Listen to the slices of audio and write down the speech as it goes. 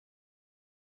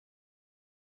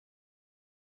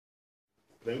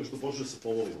Prije nego što počnemo se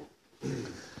pomolimo.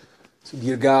 So,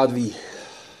 dear God, we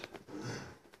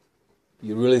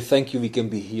really thank you we can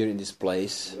be here in this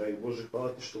place. Dragi Bože,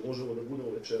 hvala ti što možemo da budemo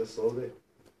večeras ovdje.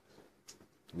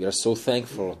 We are so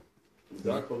thankful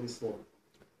Zahvalni smo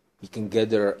we can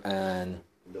gather and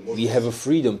da we možemo, have a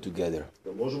freedom together.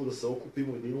 da možemo da se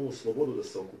okupimo i da imamo slobodu da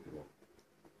se okupimo.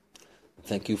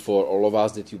 Thank you for all of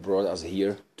us that you brought us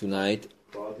here tonight.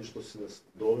 Hvala ti što si nas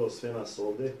doveo sve nas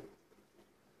ovdje.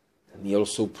 And we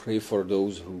also pray for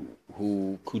those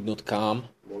who could not come.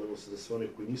 Molimo se za sve one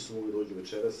koji nisu mogli dođu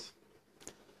večeras.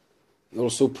 We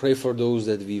also pray for those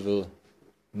that we will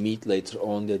meet later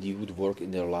on, that you would work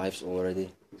in their lives already.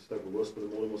 Isto tako, Gospode,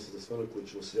 molimo se za sve one koji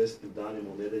ćemo sresti danima,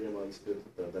 u nedeljama, ispred,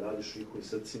 da radiš u njihovim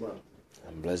srcima.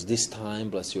 And bless this time,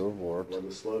 bless your word,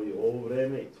 Blagoslovi ovo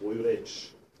vreme i tvoju reč.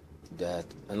 that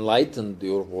enlighten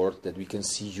your word, that we can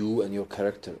see you and your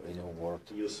character in your word.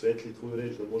 I osvetli tvoju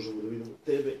reč, da možemo da vidimo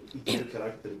tebe i tvoj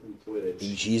karakter u tvojoj reči.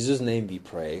 In Jesus' name we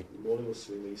pray. I molimo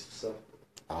se u ime Isusa.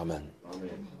 Amen.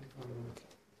 Amen.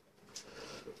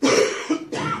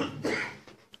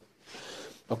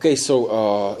 Okay,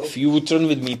 so if you would turn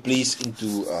with me, please,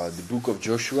 into the book of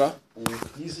Joshua. U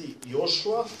knjizi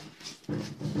Jošua,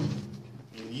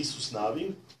 ili Isus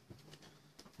Navin,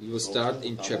 We will start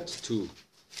in chapter 2.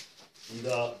 i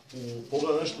da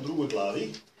pogledam nešto u drugoj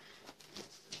glavi.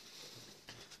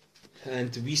 And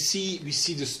we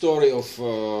see the story of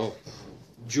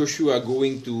Joshua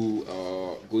going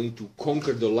to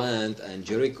conquer the land and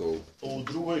Jericho. U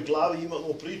drugoj glavi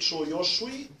imamo priču o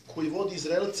Jošui, koji vodi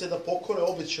Izraelce da pokore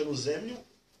obećanu zemlju.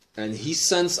 And he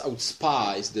sends out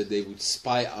spies that they would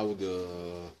spy out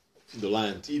the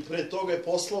land. I pre toga je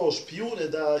poslao špijune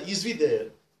da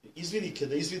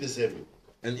izvide zemlju.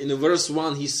 And in verse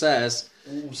 1 he says,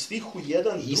 U stihu 1 he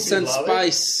druge sent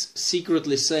glave spies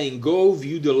secretly saying, go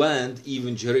view the land,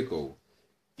 even Jericho.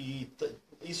 i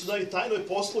Isus daje tajno je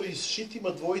poslao iz Šitima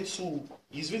dvojicu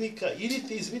izvidnika,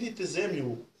 idite izvidite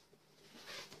zemlju.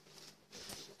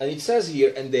 And it says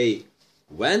here, and they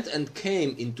went and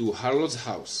came into Harlot's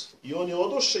house, I oni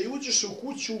odoše i uđeše u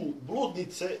kuću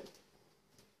bludnice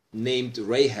named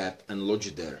Rahab, and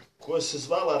lodged there. koja se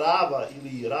zvala Rava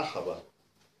ili Rahaba,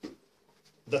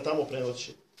 da tamo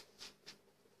prenoći.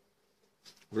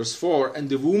 Verse 4, and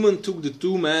the woman took the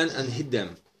two men and hid them.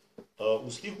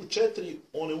 U stihu 4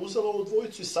 ona je uzela ovu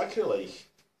dvojicu i sakrila ih.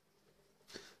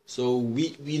 So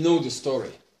we know the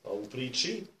story. U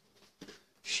priči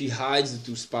She hides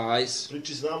the two spies,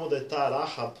 znamo da je ta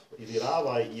Rahab ili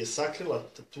Rava je sakrila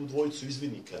tu dvojicu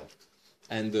izvidnika.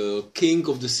 and the king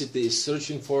of the city is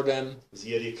searching for them.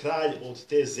 Jer je kralj od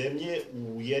te zemlje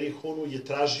u Jerihonu je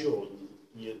tražio,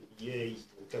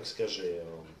 kako se kaže,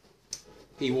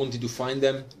 He wanted to find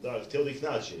them. da, htio da ih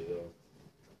nađe,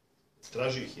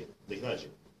 tražio ih je, da ih nađe.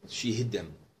 She hid them.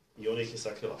 I ona ih je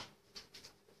sakrila.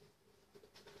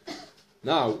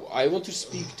 Now, I want to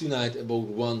speak tonight about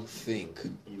one thing.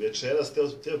 I večeras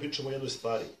htio pričamo o jednoj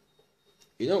stvari.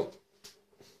 You know,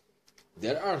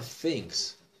 there are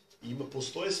things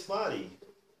Postoje stvari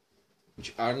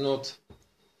which are not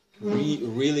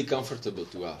really comfortable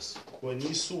to us. koje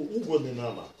nisu ugodne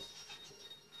nama.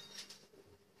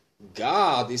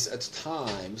 God is at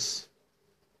times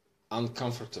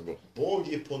uncomfortable. Bog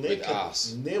je ponekad With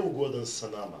us. neugodan sa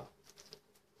nama.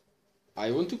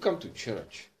 I want to come to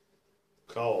church.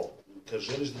 Kao, kad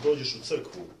želiš da dođeš u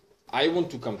crkvu, I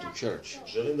want to come to church.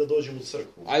 želim da dođem u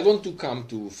crkvu, I want to come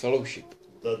to fellowship.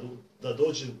 da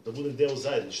dođem, da budem deo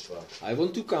zajedništva, I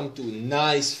want to come to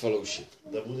nice fellowship.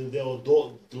 da budem deo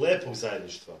lepog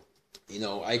zajedništva. You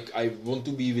know, I want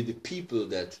to be with the people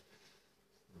that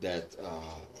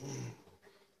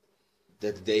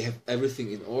they have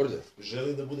everything in order.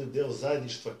 Želim da budem deo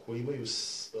zajedništva koji imaju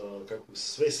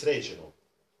sve sređeno.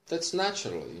 That's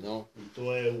natural, you know. I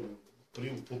to je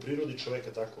po prirodi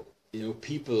čoveka tako. You know,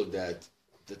 people that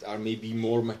are maybe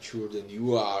more mature than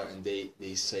you are, and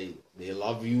they say they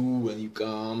love you when you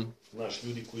come. Znaš,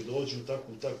 ljudi koji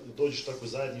dođeš tako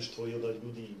zajedništvo i onda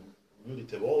ljudi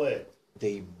te vole.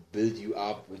 They build you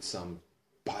up with some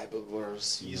Bible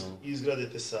verse, you know.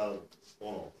 Izgradete sa,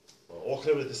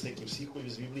 ohrabrete s nekim stihom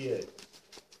iz Biblije.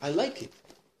 I like it.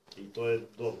 I to je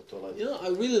dobro, to je lepo. You know,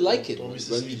 I really like it To mi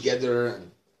se when we sviđa. gather and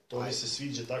To mi se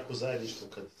sviđa tako zajedništvo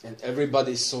and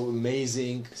everybody is so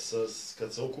amazing.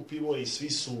 Kad se okupimo i svi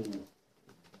su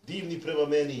divni prema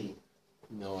meni.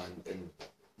 You know, and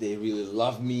they really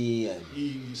love me, and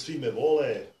I svi me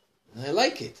vole. I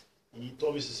like it. I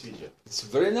to mi se sviđa. It's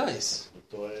very nice.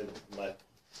 I to je lepo.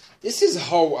 This is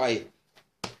how I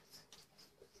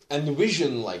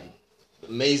envision like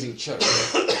amazing church.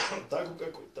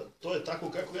 To je tako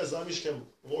kako ja zamišljam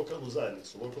lokalnu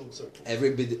zajednicu, lokalnu crkvu.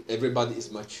 Everybody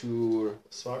is mature.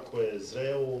 Svako je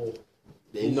zreo,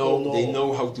 They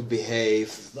know how to behave.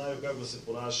 znaju kako se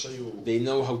ponašaju, They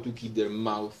know how to keep their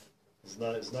mouth.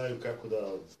 znaju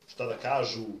šta da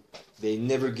kažu. They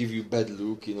never give you bad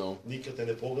look, Nikad te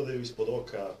ne pogledaju ispod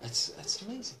oka. That's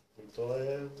amazing. I to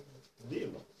je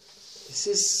divno. This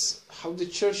is how the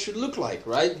church should look like,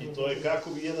 right? I to je kako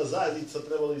bi jedna zajednica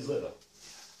trebala izgleda.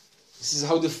 This is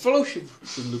how the fellowship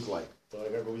should look like. To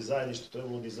je kako bi zajedništvo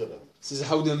trebalo da izgleda. This is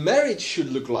how the marriage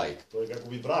should look like. To je kako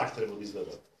bi brak trebalo da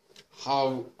izgleda.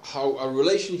 How our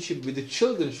relationship with the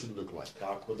children should look like.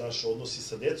 Kako naši odnosi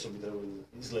sa djecom bi trebali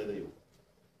izgledaju.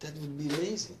 That would be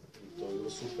amazing. I to je bilo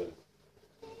super.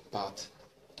 But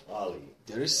Ali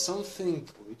there is something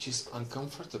which is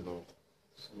uncomfortable.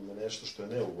 ima nešto što je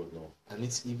neugodno. And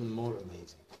it's even more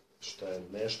amazing. Što je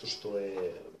nešto što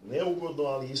je neugodno,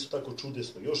 ali isto tako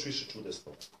čudesno, još više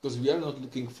čudesno. Because we are not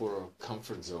looking for a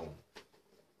comfort zone.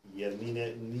 Jer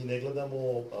mi ne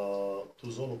gledamo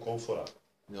tu zonu komfora.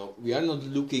 No, we are not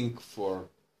looking for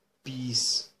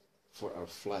peace for our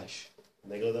flesh.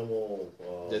 Ne gledamo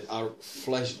That our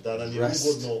flesh da nam je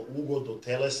rests. ugodno,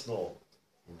 telesno.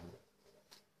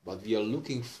 But we are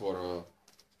looking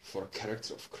for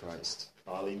character of Christ.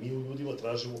 Ali mi u ljudima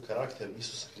tražimo karakter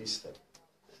Isusa Hrista.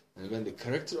 And when the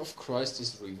character of Christ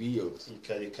is revealed, I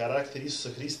kad je karakter Isusa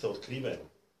Hrista otkriven,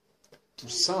 to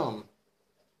some,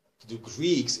 to the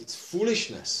Greeks, it's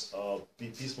foolishness.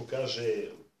 pismo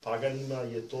kaže, paganima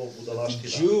je to The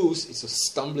budalaština, Jews, it's a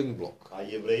stumbling block. a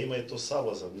Jevrejima je to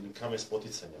sablazan ili kamen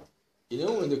spoticanja. You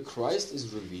know, when the Christ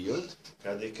is revealed,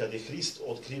 Kad je Hrist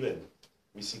otkriven,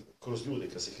 mislim, kroz ljude,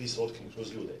 kad se Hrist otkrije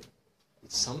kroz ljude,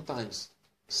 it's sometimes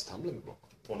a stumbling block.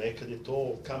 ponekad je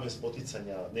to kamen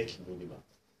spoticanja nekim ljudima.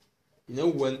 You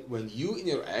know, when you in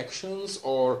your actions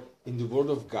or in the Word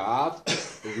of God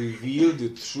reveal the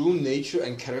true nature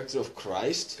and character of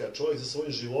Christ, Kad čovjek za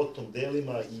svojim životom,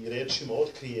 delima i rečima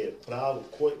otkrije pravu,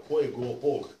 ko je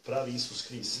Bog, pravi Isus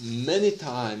Hrist, many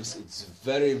times it's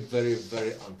very, very,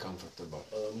 very uncomfortable.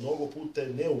 mnogo puta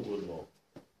je neugodno,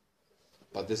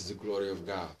 But that's the glory of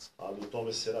God. ali u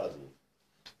tome se radi.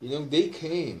 You know, they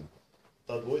came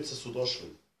Ta dvojica su došli.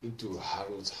 into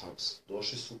Harold's house.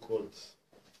 Došli su kod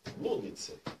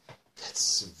ludnice.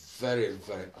 That's very,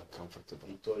 very uncomfortable.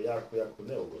 I to je jako, jako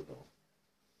neugodno.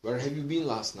 Where have you been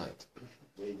last night?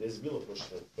 Gdje si bilo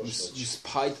prošle You noći?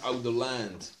 spied out the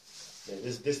land.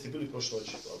 Gdje ste bili prošle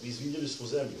noći? Izvidjeli smo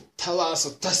zemlju. Tell us a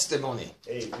testimony.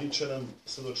 Priča nam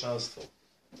svjedočanstvo.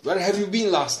 Where have you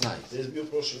been last night? Gdje si bio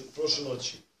prošle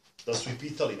noći? Da su i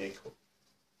pitali neko.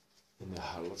 In the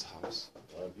Harold's house.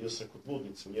 Bio sam kod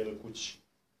ludnice u njenoj kući.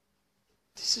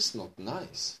 This is not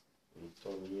nice. I to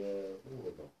nije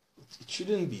ugodno. It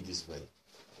shouldn't be this way.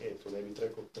 To ne bi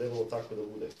trebalo tako da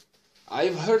bude.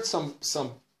 I've heard some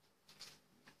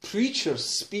preachers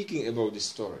speaking about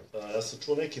this story. Ja sam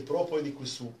čuo neke propovedi koji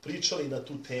su pričali na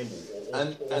tu temu,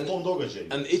 o tom događaju.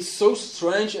 And it's so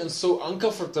strange and so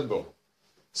uncomfortable.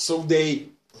 So they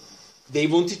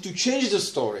wanted to change the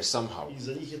story somehow. I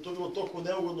za njih je to bilo toliko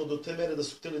neugodno do te mere da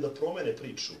su htjeli da promene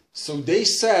priču. So they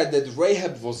said that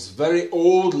Rahab was very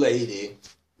old lady.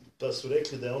 Pa su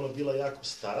rekli da je ona bila jako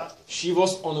stara. She was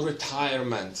on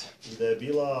retirement. I da je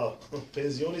bila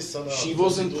penzionisana. She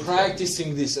wasn't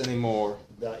practicing this anymore.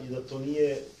 I da to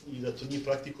nije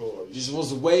praktikovala više. This was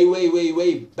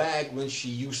way back when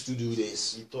she used to do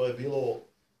this. I to je bilo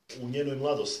u njenoj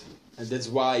mladosti. And that's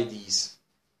why these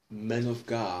men of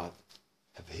God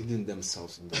have hidden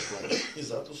themselves in the place. I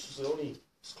zato su se oni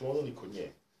sklonili kod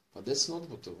nje. But that's not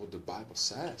what the Bible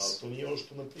says. Ali to nije ono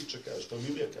što nam priča kaže, što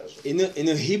Biblija kaže. In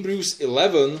Hebrews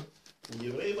 11, U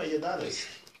Jevrejima 11.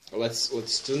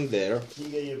 let's turn there.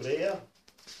 Knjiga Jevreja.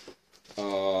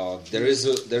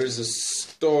 There is a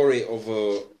story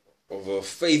of a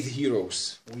faith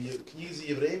heroes. U knjizi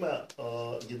Jevrejima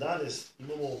 11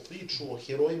 imamo priču o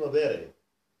herojima vere.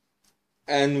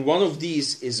 And one of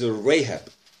these is a Rahab.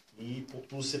 I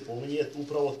tu se pominje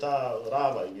upravo ta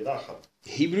Rava ili Rahab.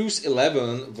 Hebrews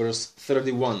 11 verse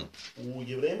 31. U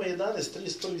Jevrejima 11,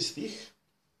 31. stih.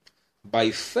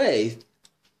 By faith,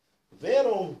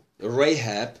 Verom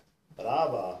Rahab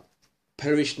Rava,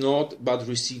 perished not, but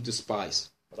received the spice.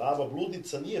 Rava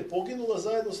bludnica nije poginula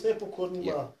zajedno s nepokornima.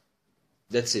 Yeah.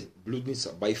 That's it, bludnica.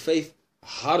 By faith,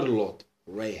 harlot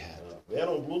Rahab.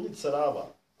 Verom bludnica Rava.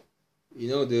 You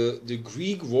know, the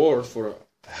Greek word for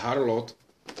harlot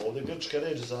Ovdje grčka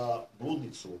reč za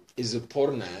bludnicu is a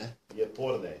porne. je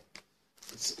porne.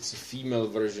 It's a female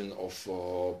version of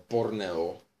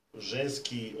porneo.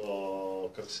 Ženski,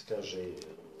 kako se kaže,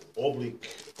 oblik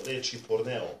reči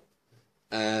porneo.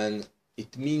 And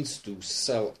It means to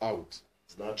sell out.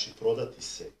 Znači prodati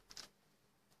se.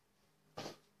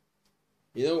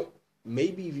 You know,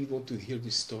 maybe we want to hear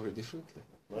this story differently.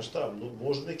 Znaš šta,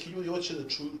 možda neki ljudi hoće da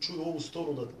čuju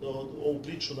ovu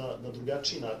priču na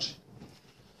drugačiji način.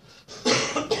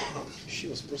 She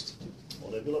was prostitute.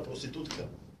 Ona je bila prostitutka.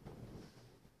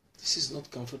 This is not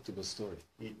comfortable story.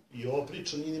 I ova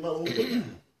priča nije ni malo ugodna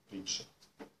priča.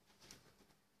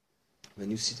 When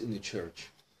you sit in the church,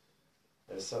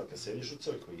 Sad, kad sediš u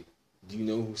crkvi, do you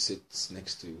know who sits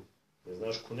next to you? ne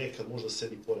znaš ko nekad možda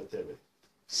sedi pored tebe.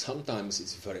 Sometimes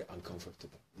it's very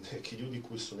uncomfortable. Neki ljudi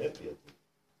koji su neprijatni.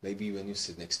 Maybe when you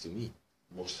sit next to me,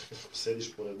 Možda kako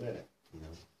sediš pored mene. you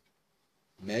know.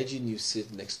 Imagine you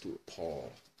sit next to Paul,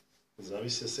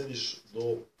 Zamisli da sediš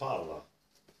do Pavla,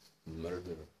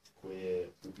 murderer. koji je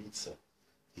ubica.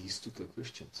 He used to kill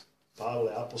Christians.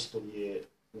 Pavle, apostol, je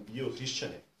ubio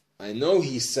hrišćane. I know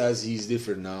he says he's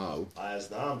different now. A ja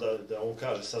znam da on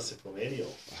kaže sad se promenio,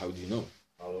 How do you know?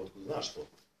 ali otkud znaš to?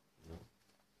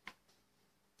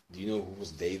 Do you know who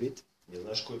was David Ne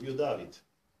znaš ko je bio David?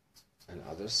 and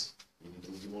others? Ili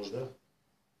drugi možda?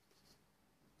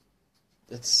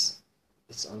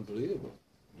 It's unbelievable.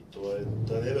 I to je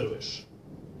da ne veruješ.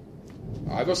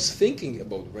 I was thinking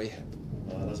about Rahab,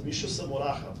 Razmišljao sam o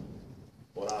Rahab,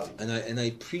 o Ravi. and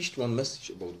I preached one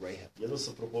message about Rahab. Jednom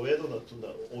sam propovedao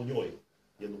o njoj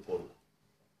jednu poruku.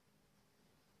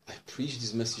 I preached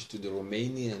this message to the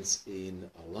Romanians in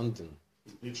London. I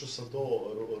pričao sam to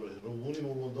o Rumunima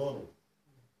u Londonu.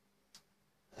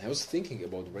 I was thinking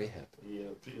about Rahab.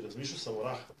 I razmišljao sam o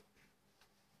Rahab.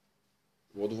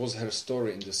 What was her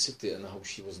story in the city and how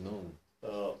she was known?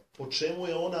 Po čemu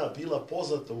je ona bila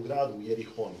poznata u gradu u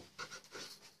Jerihonu?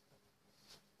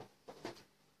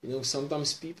 You know,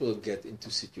 sometimes people get into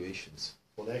situations.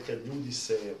 Ponekad ljudi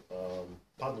se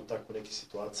padnu tako neke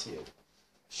situacije.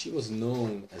 She was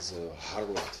known as a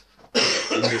harlot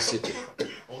in the city.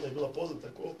 Ona je bila poznata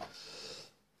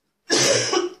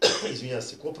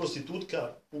ko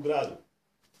prostitutka u gradu.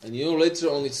 And you know, later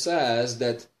on it says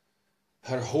that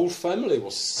her whole family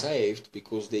was saved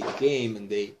because they came and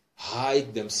they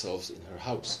hide themselves in her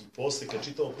house. I posle, kad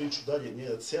čitamo priču dalje,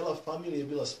 njena cela familija je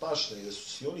bila spašena i da su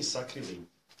se oni sakrili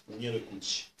u njenoj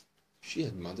kući. She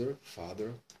had mother,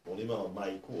 father. Ona imala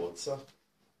majku, oca.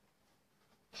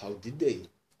 How did they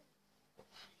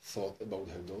thought about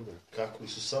her daughter? Kako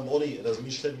su samo oni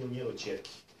razmišljali o njenoj ćerki.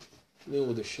 You know,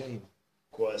 what a shame.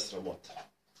 Koja je sramota.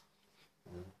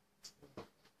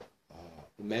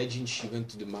 Imagine she went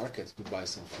to the market to buy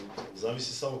some food.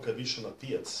 Zamisli samo kad išla na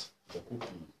pijac da kupi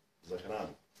za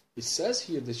hranu. It says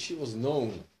here that she was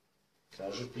known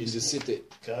in the city.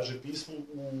 Kaže pismo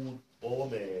u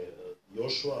ovome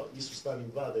Jošua, Isus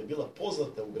Navin 2, da je bila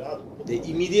poznata u gradu. They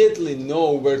immediately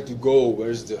know where to go.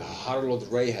 Where's the harlot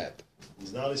Rahab? I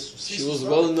znali su, She was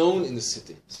well known in the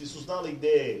city. Svi su znali gde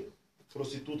je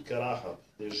prostitutka Rahab,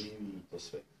 gde živi i to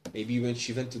sve. Maybe when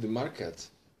she went to the market,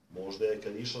 Možda je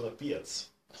kad išla na pijac,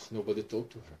 nobody talked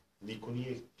to her. niko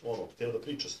nije hteo da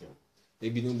priča s njom.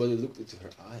 Maybe nobody looked into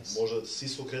her eyes. Možda svi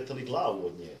su okretali glavu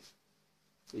od nje.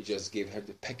 They just gave her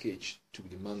the package, took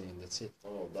the money, and that's it.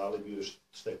 Dali bi joj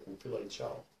šta je kupila i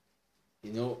čao.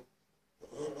 You know,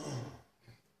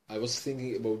 I was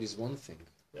thinking about this one thing.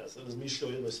 Ja sam razmišljao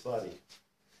o jednoj stvari.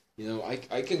 You know,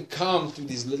 I can come to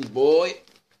this little boy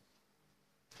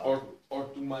or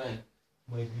to my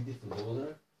beautiful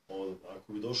daughter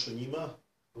Ako bi došao njima,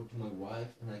 or to my wife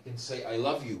and I can say I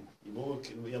love you.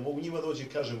 ja mogu njima doći i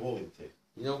kažem volim te.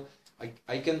 You know,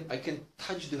 I can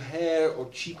touch the hair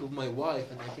or cheek of my wife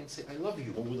and I can say I love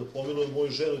you. Mogu da pomilujem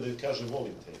moju ženu i da joj kažem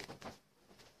volim te.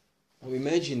 Now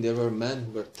imagine there were men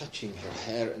who were touching her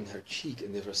hair and her cheek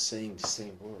and they were saying the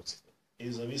same words.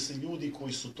 I zamisli ljudi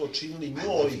koji su to činili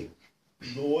njoj,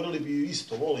 govorili bi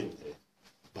isto volim te.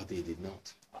 But they did not.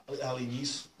 Ali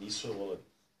nisu je voleli.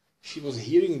 She was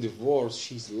hearing the words,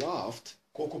 she's laughed.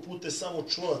 Koliko puta je samo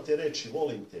čula te reči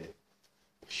volim te,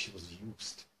 But she was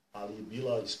used. ali je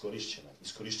bila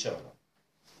iskorišćavana.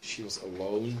 She was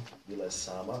alone, Bila je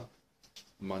sama,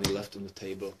 money left on the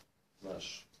table.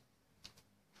 znaš,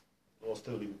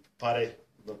 ostavili pare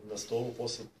na stolu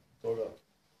posle toga.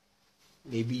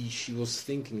 Maybe she was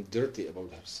thinking dirty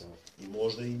about herself. I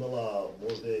možda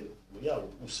je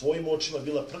u svojim očima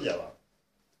bila prljava.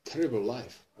 Terrible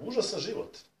life. Užasan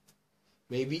život.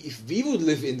 Maybe if we would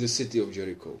live in the city of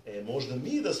Jericho, Možda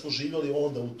mi da smo živjeli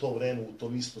onda u to vreme, u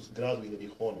tom istom gradu i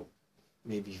Jerihonu,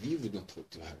 maybe we would not talk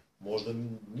to her. možda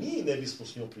mi ne bismo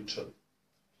s njom pričali.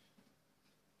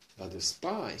 But the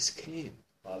spies came.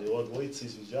 Ali ova dvojica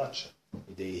izviđača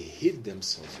They hid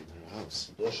themselves in her house.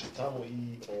 su došli tamo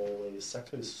i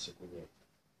sakrili su se kod nje.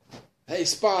 Hey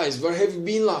spies, where have you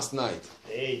been last night?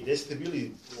 Ej, gde ste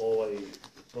bili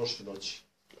prošle noći?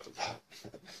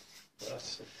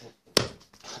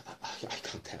 I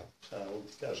can't tell. On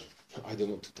ti kaže. I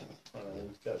don't want to tell. On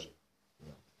ti kaže.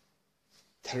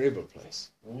 Terrible place.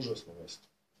 Užasno mjesto.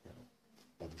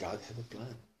 But God had a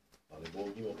plan. Ali Bog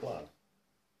ima plan.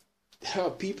 There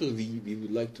are people we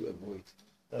would like to avoid.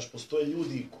 Znaš, postoje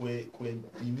ljudi koje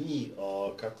bi mi,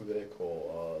 kako bi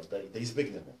rekao, da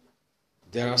izbegnemo.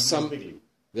 There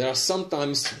are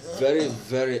sometimes very,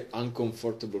 very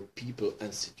uncomfortable people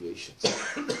and situations.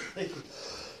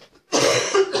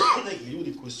 Neki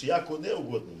ljudi koji su jako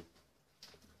neugodni.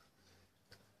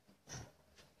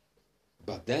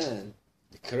 But then,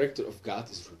 the character of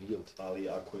God is revealed. Ali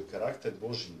ako je karakter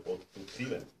Božji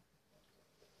otkriven,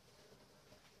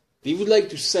 we would like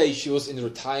to say she was in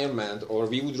retirement, or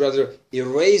we would rather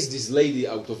erase this lady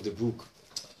out of the book.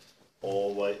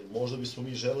 Možda bismo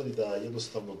mi želeli da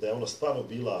jednostavno, da je ona stvarno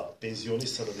bila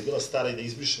penzionisana, da je bila stara i da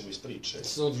izbrišemo iz priče.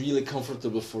 It's not really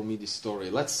comfortable for me, this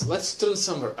story. Let's turn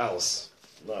somewhere else.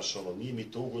 Znaš, nije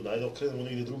mi to ugodno, ajde okrenemo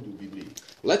negdje drugdje u Bibliji.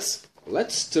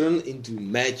 Let's turn into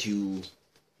Matthew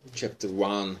chapter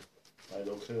 1.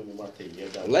 Ajde okrenemo u Matej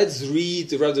 1. Let's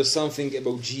read rather something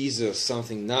about Jesus,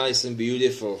 something nice and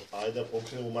beautiful. Ajde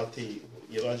okrenemo u Matej,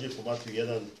 Evanđelje po Mateju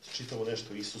 1, čitamo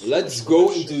nešto Isusu. Let's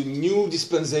go into new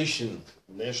dispensation.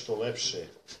 Nešto lepše.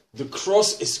 The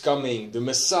cross is coming, the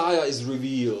Messiah is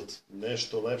revealed.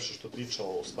 Nešto lepše što priča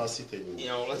o spasitelju. You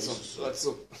know, let's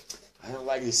not, I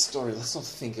don't like this story. Let's not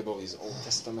think about this Old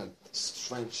Testament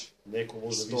strange Neko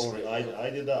možda story. misli,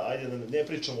 ajde da ne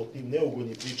pričamo o tim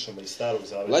neugodnim pričama iz Starog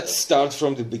Zaveta. Let's start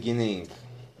from the beginning.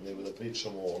 Nego da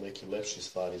pričamo o nekim lepšim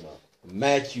stvarima.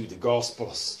 Matthew, the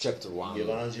Gospels, chapter 1.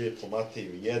 Evanđelje po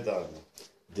Mateju 1.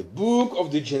 The book of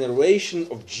the generation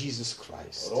of Jesus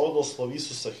Christ. Rodoslov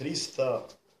Isusa Hrista,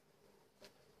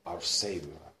 our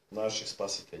Savior. Našeg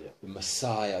spasitelja. The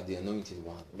Messiah, the anointed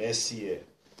one. Mesije.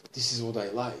 This is what I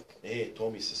like. To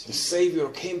mi se The sviđa.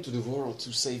 Savior came to the world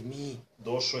to save me.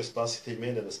 Došao je spasitelj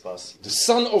mene da spasi. The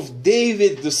son of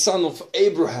David, the son of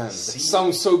Abraham. That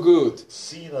sounds so good.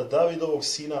 Sina Davidovog,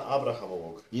 sina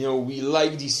Abrahamovog. You know, we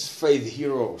like these faith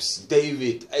heroes.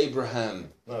 David, Abraham.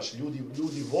 Znaš,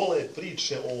 ljudi vole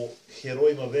priče o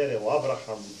herojima vere, o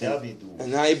Abrahamu, Davidu.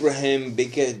 And Abraham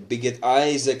beget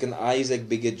Isaac, and Isaac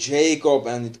beget Jacob,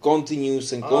 and it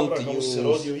continues and Abrahamu se continues.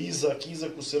 rodio Izak,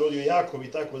 Izaku se rodio Jakov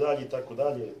i tako dalje, i tako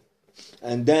dalje.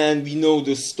 And then we know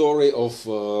the story of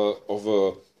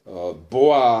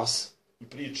Boaz. I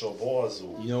priča o Boazu.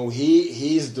 You know,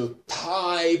 he is the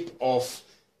type of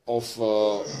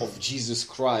Jesus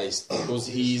Christ,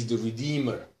 because he is the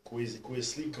Redeemer. Koji je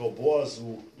slikao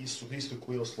Boazu, Isu Hristu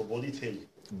koji je osloboditelj.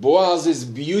 Boaz is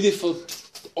beautiful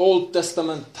Old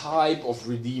Testament type of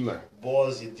Redeemer.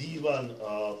 Boaz je divan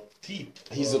tip.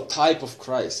 He's a type of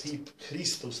Christ. Tip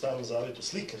Hrista u Starom Zavetu,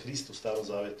 slika Hrista u Starom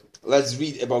Zavetu. Let's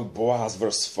read about Boaz,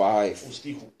 verse 5. U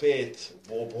stihu 5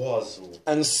 o Boazu.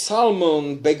 And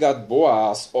Salmon begat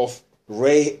Boaz of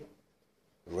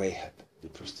Rahab, the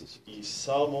prostitute. I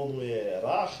Salmonu je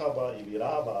Rahaba ili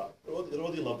Raba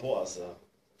rodila Boaza.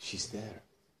 She's there.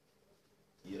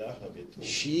 I Rahab je tu.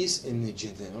 She's in the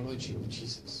genealogy of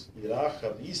Jesus. I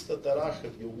Rahab, ista ta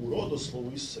Rahab je u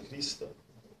rodoslovu Isusa Hrista.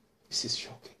 This is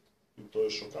shocking. I to je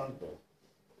šokantno.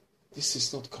 This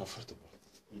is not comfortable.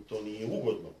 I to nije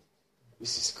ugodno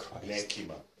This is Christ.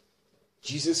 nekima.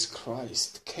 Jesus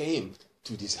Christ came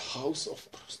to this house of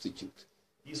prostitute.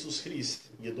 Isus Hrist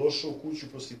je došao u kuću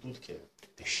prostitutke.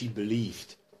 She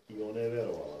believed. I ona je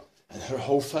verovala. And her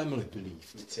whole family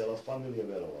believed. I cijela familija je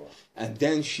verovala. And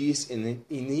then she is in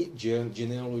the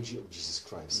genealogy of Jesus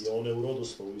Christ. I ona je u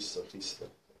rodoslovu Isusa Hrista.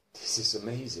 This is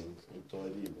amazing. I to je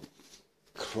divno.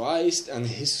 Christ and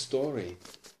his story.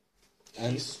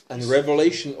 And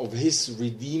revelation of his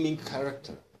redeeming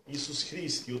character. Isus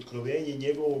Hrist i otkrovenje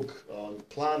njegovog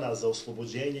plana za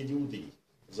oslobođenje ljudi,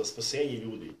 za spasenje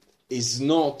ljudi. Is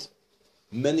not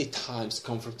many times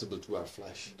comfortable to our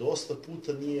flesh. Dosta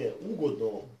puta nije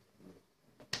ugodno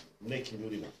nekim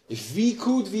ljudima. If we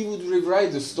could, we would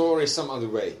rewrite the story some other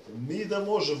way. Mi da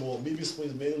možemo, mi bismo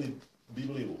izmenili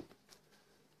Bibliju.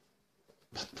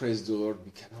 But praise the Lord,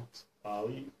 we cannot.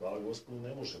 Ali, hvala Gospodu,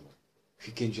 ne možemo.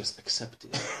 We can just accept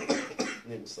it.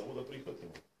 Ne, samo da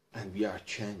prihvatimo. And we are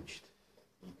changed.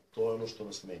 I to je ono što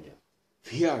nas menja.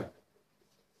 We are,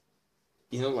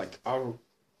 like our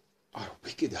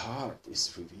wicked heart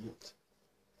is revealed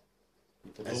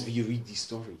as we read these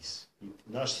stories. I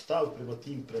naš stav prema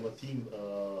tim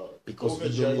Because we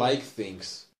don't like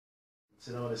things.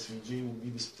 Se nama ne sviđaju,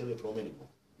 mi bismo htjeli promenimo.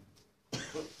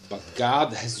 But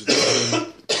God has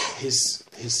written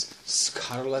his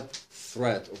scarlet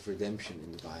thread of redemption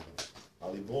in the Bible.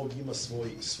 Ali Bog ima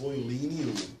svoju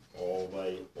liniju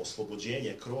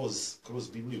oslobođenja kroz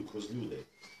Bibliju, kroz ljude.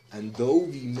 And though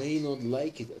we may not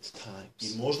like it at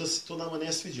times, I možda se to nama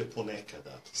ne sviđa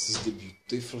ponekada, this is the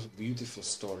beautiful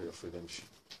story of redemption.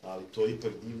 ali to je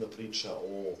ipak divna priča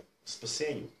o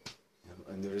spasenju.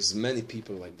 And there is many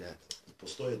people like that.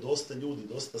 Postoje dosta ljudi,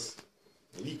 dosta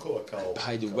likova kao...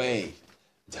 By the way,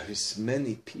 there is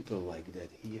many people like that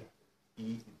here.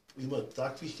 I ima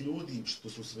takvih ljudi što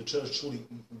su se večeras čuli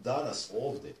danas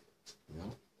ovde.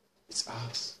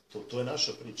 It's us. To je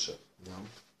naša priča.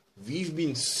 We've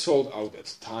been sold out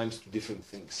at times to different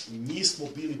things. I mi smo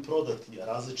bili prodati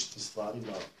različitim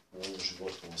stvarima u ovom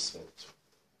životu, u ovom svetu.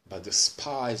 But the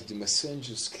spies, the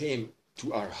messengers came to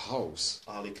our house.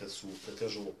 Ali kad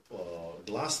kažemo,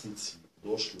 glasnici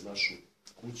došli u našu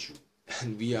kuću,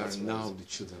 and we are now the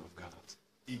children of God.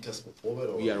 I kad smo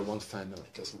poverovali, we are one family.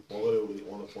 Kad smo poverovali,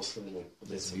 onda postanemo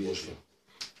deca Božja.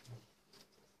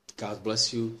 God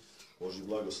bless you. Božji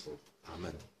blagoslov.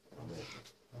 Amen. Amen.